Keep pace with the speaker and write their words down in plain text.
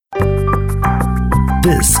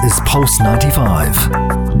This is Pulse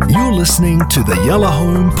 95. You're listening to the Yalla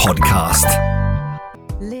Home podcast.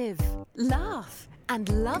 Live, laugh, and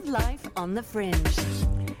love life on the fringe.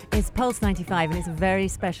 It's Pulse 95 and it's a very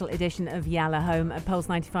special edition of Yalla Home at Pulse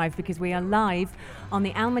 95 because we are live on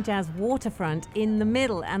the Al Majaz waterfront in the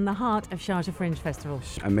middle and the heart of Sharjah Fringe Festival.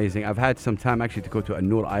 Amazing. I've had some time actually to go to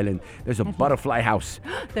Noor Island. There's a butterfly house.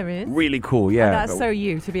 There is? Really cool, yeah. Oh, that's so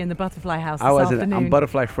you to be in the butterfly house this afternoon. I'm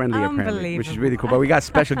butterfly friendly apparently, which is really cool. But we got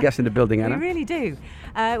special guests in the building, Anna. We really do.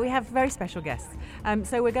 We have very special guests.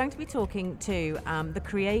 So we're going to be talking to the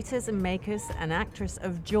creators and makers and actress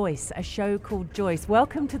of JOYCE, a show called JOYCE.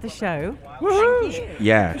 Welcome to the show. Thank you.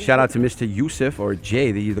 Yeah, shout out to Mr. Yusuf or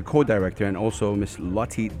Jay, the co-director, and also Miss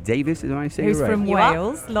Lottie Davis, is I saying Who's right? from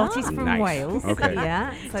Wales. Lottie's from Nice. Wales. Okay.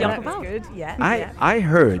 Yeah, so Jump that's about. good. Yeah. I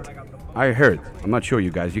heard, I'm not sure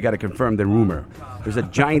you guys, you got to confirm the rumor. There's a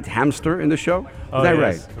giant hamster in the show. Is that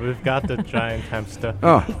yes. right? We've got the giant hamster.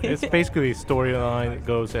 Oh. It's basically storyline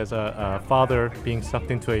goes as a father being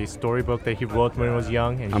sucked into a storybook that he wrote when he was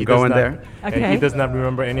young. And I'm he going does there. not, Okay. And he does not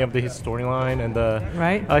remember any of his storyline. And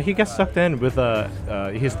Right. he gets sucked in with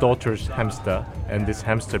his daughter's hamster, and this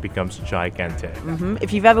hamster becomes gigantic.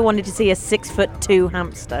 If you've ever wanted to see a 6'2"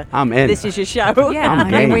 hamster, I'm in. this is your show. Yeah, I'm I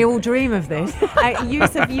mean, game. we all dream of this.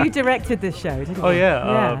 Yusuf, you directed this show, didn't you? Oh,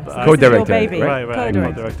 yeah, So this is co-director, your baby. right? Right.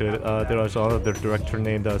 I co-directed. There was another director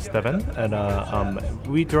named Steven, and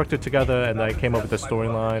we directed together. And I came up with the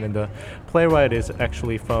storyline. And the playwright is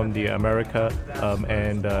actually from the America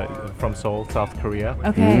and from Seoul, South Korea.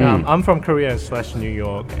 Okay. I'm from Korea / New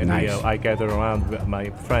York, and Nice. I gathered around with my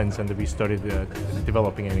friends, and we started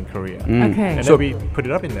developing it in Korea. Okay. And So- then we put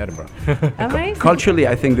it up in Edinburgh. Amazing. Culturally,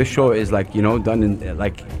 I think this show is done in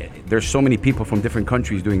there's so many people from different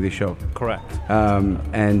countries doing this show. Correct.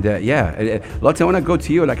 Lottie, I want to go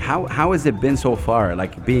to you. How has it been so far?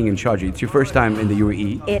 Being in Sharjah, it's your first time in the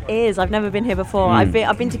UAE. It is. I've never been here before. I've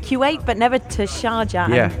been to Kuwait, but never to Sharjah.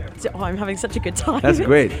 Yeah. And, I'm having such a good time. That's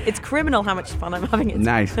great. It's criminal how much fun I'm having.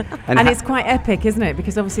 Nice. And it's quite epic, isn't it?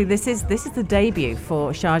 Because obviously this is the debut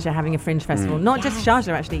for Sharjah having a fringe festival. Not just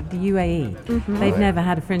Sharjah, actually, the UAE. They've never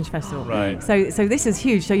had a fringe festival. Right. So this is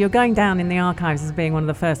huge. So you're going down in the archives as being one of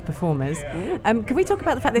the first performers. Can we talk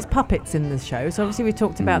about the fact there's puppets in the show? So obviously we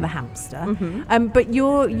talked about the hamster. But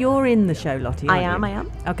you're in the show, Lottie. I aren't am.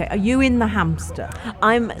 you? Okay. Are you in the hamster?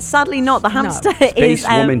 I'm sadly not. The hamster Space is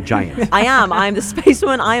woman giant. I am. I'm the space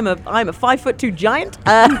woman. I'm a 5'2" giant.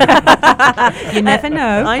 You never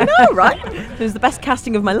know. I know, right? It was the best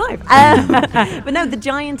casting of my life. But no, the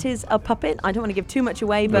giant is a puppet. I don't want to give too much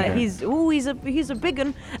away, but Okay. he's a big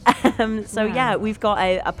one. So yeah, we've got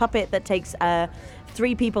a puppet that takes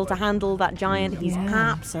 3 people to handle that giant. He's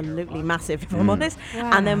absolutely massive, if I'm honest.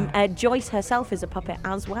 Wow. And then JOYCE herself is a puppet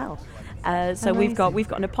as well. So we've got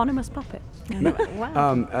an eponymous puppet.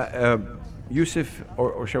 Wow. Yusuf,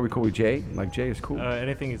 or shall we call you Jay? Jay is cool.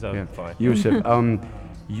 Anything is Yeah. fine. Yusuf,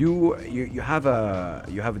 you have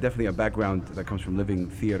definitely a background that comes from living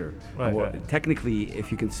theater. Right. Technically,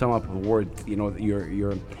 if you can sum up the word,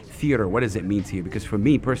 your theater, what does it mean to you? Because for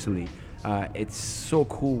me personally, it's so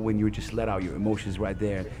cool when you just let out your emotions right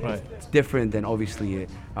there. Right. It's different than obviously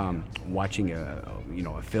watching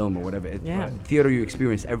a film or whatever. Yeah. Theater you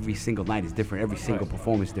experience every single night is different. Every single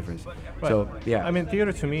performance is different. Right. So yeah. I mean,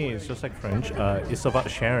 theater to me is just like French. It's about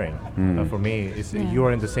sharing. For me, it's you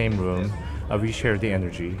are in the same room. We share the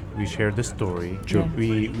energy. We share the story. True.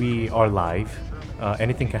 We are live.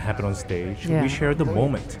 Anything can happen on stage. Yeah. We share the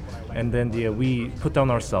moment, and then we put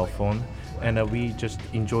down our cell phone. And we just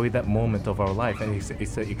enjoy that moment of our life, and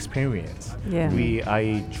it's an experience. Yeah.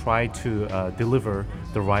 I try to deliver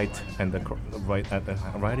the right and the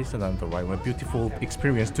right is not the right one, beautiful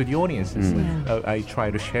experience to the audiences. I try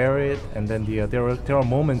to share it, and then there are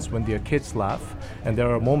moments when the kids laugh, and there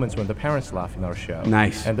are moments when the parents laugh in our show.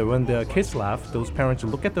 Nice. And when the kids laugh, those parents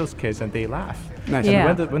look at those kids and they laugh. Nice. Yeah.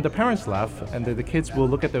 And when the parents laugh, and the kids will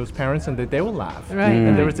look at those parents and they will laugh. Right,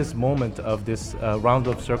 And there right. is this moment of this round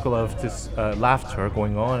of circle of this laughter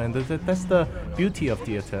going on, and that's the beauty of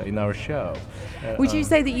theater in our show. Would you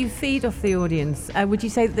say that you feed off the audience? Would you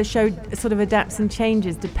say that the show sort of adapts and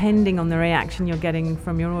changes depending on the reaction you're getting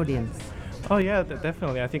from your audience? Oh yeah,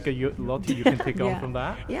 definitely. I think Lottie, you can take Yeah. on from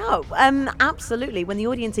that. Yeah, absolutely. When the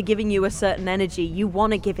audience are giving you a certain energy, you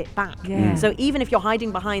want to give it back. Yeah. So even if you're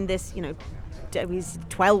hiding behind this, he's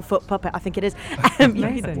 12-foot puppet, I think it is.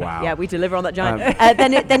 Amazing. Wow. Yeah, we deliver on that giant.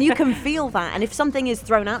 Then you can feel that, and if something is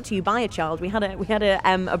thrown out to you by a child, we had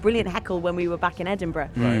a brilliant heckle when we were back in Edinburgh.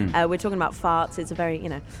 We're talking about farts. It's a very We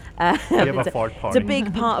have a fart it's party. a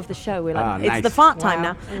big part of the show. We're like, it's nice. the fart time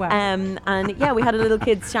Wow. now. Wow. And yeah, we had a little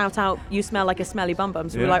kid shout out, "You smell like a smelly bum bum."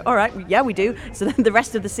 So we were Yeah. like, all right, yeah, we do. So then the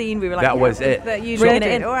rest of the scene, we were like, That was it. That you Bringing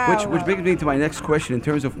did it in. Wow. Which brings me to my next question in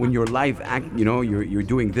terms of when you're live act, you're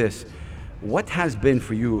doing this. What has been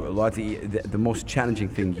for you, Lottie, the most challenging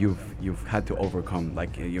thing you've had to overcome?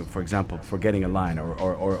 Like, for example, forgetting a line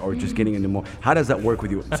or just getting in the moment. How does that work with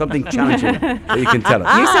you? Something challenging that you can tell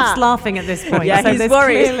us. Yusuf's laughing at this point. Yeah, so he's there's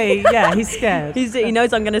worried. Clearly, he's scared. He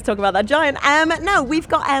knows I'm going to talk about that giant. No, we've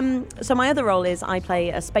got. So my other role is I play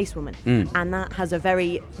a space woman, and that has a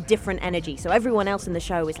very different energy. So everyone else in the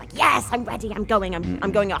show is like, yes, I'm ready, I'm going,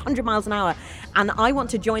 I'm going 100 miles an hour, and I want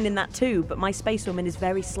to join in that too. But my space woman is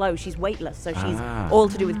very slow. She's weightless, so she's all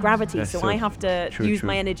to do with gravity. That's So so I have to true, use true.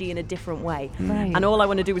 my energy in a different way. Right. And all I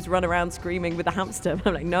want to do is run around screaming with a hamster.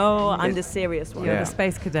 I'm like, no, I'm the serious one. You're Yeah. the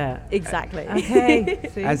space cadet. Exactly. Okay.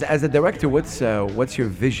 See? As a director, what's your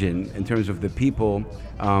vision in terms of the people?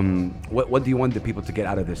 What do you want the people to get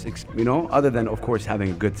out of this? Other than of course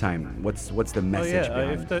having a good time. What's the message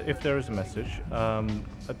behind it? If there is a message,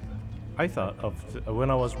 I thought of when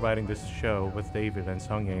I was writing this show with David and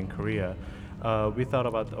Sungye in Korea. We thought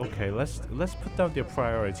about, okay, let's put down the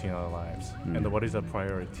priority in our lives, and what is a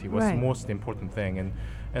priority? What's Right. the most important thing?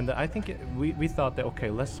 And I think we thought that, okay,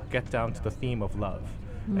 let's get down to the theme of love,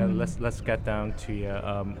 and let's get down to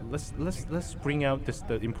let's bring out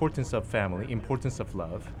the importance of family, importance of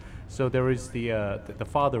love. So there is the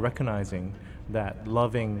father recognizing that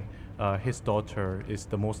loving his daughter is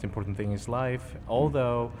the most important thing in his life,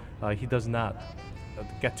 although he does not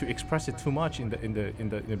get to express it too much in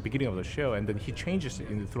the beginning of the show, and then he changes it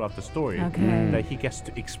throughout the story. Okay. That he gets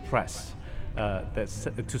to express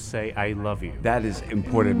to say I love you. That is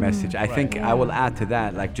important message. I think I will add to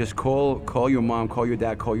that. Like, just call your mom, call your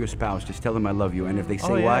dad, call your spouse. Just tell them I love you. And if they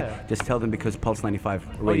say why, yeah. just tell them because Pulse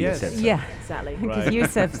 95 radio yes. said so. Yeah. Exactly. Because Right.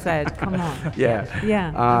 Yusuf said, come on. Yeah.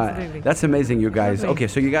 Yeah, absolutely. That's amazing, you guys. Lovely. Okay,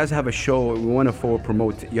 so you guys have a show. We want to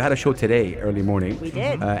promote. You had a show today, early morning. We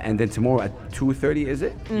did. And then tomorrow at 2:30, is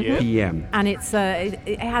it? Yeah. PM. And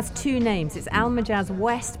it has two names. It's Almajaz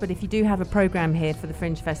West, but if you do have a program here for the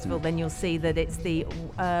Fringe Festival, then you'll see that it's the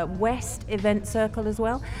West Event Circle as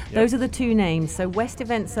well. Those are the two names. So West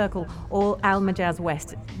Event Circle or Almajaz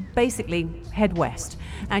West. Basically, head west,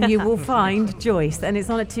 and you will find Joyce. And it's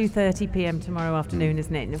on at 2:30 p.m. tomorrow afternoon,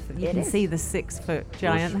 isn't it? And if you can see the 6-foot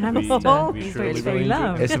giant hamster. we He's surely very will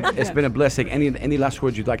low. It's been a blessing. Any last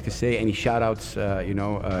words you'd like to say? Any shout outs?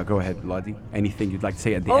 Go ahead, Lottie. Anything you'd like to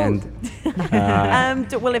say at the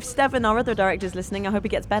end? Well, if Steven, our other director's listening, I hope he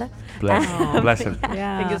gets better. Bless him.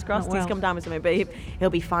 Yeah, Fingers crossed. well. He's come down with something, but he'll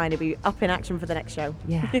be fine. He'll be up in action for the next show.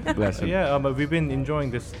 Yeah. Bless him. Yeah, we've been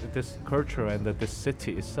enjoying this culture and this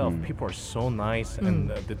city itself. People are so nice, and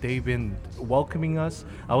they've been welcoming us.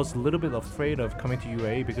 I was a little bit afraid of coming to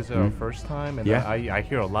UAE because it's our first time, and Yeah. I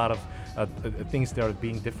hear a lot of things that are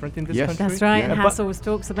being different in this Yes. country. That's right. Yeah. And But- Hass always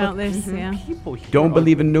talks about this. Yeah. People here Don't are-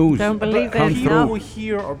 believe in news. Don't believe Come this. through. People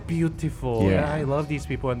here are beautiful. Yeah. And I love these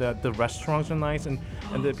people, and the restaurants are nice, and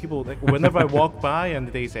the people. Like, whenever I walk by, and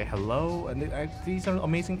they say hello, and these are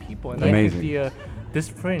amazing people. And Amazing. I think this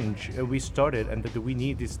Fringe we started, and that we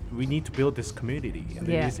need to build this community, and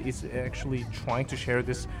Yeah. it's actually trying to share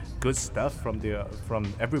this good stuff from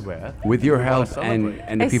everywhere. With your We wanna help celebrate.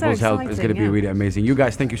 and the It's so people's help, it's going to be exciting, really amazing. You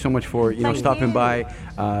guys, thank you so much for Thank stopping you. by.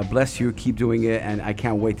 Bless you. Keep doing it, and I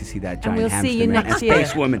can't wait to see that giant we'll hamster see you man next and year.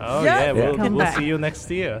 space woman. Oh Yeah. yeah, Come we'll back. see you next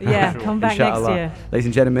year. Yeah, Sure. come back next Inshallah. year. Ladies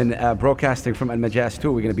and gentlemen, broadcasting from Al Majaz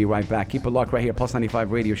 2, we're going to be right back. Keep it locked right here, Pulse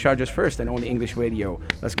 95 Radio, Sharjah's first and only English radio.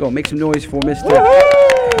 Let's go. Make some noise for Mr.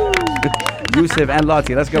 Yusuf and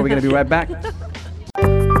Lottie. Let's go. We're going to be right back.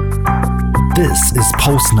 This is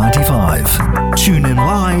Pulse 95. Tune in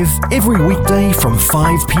live every weekday from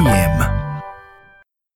 5 p.m.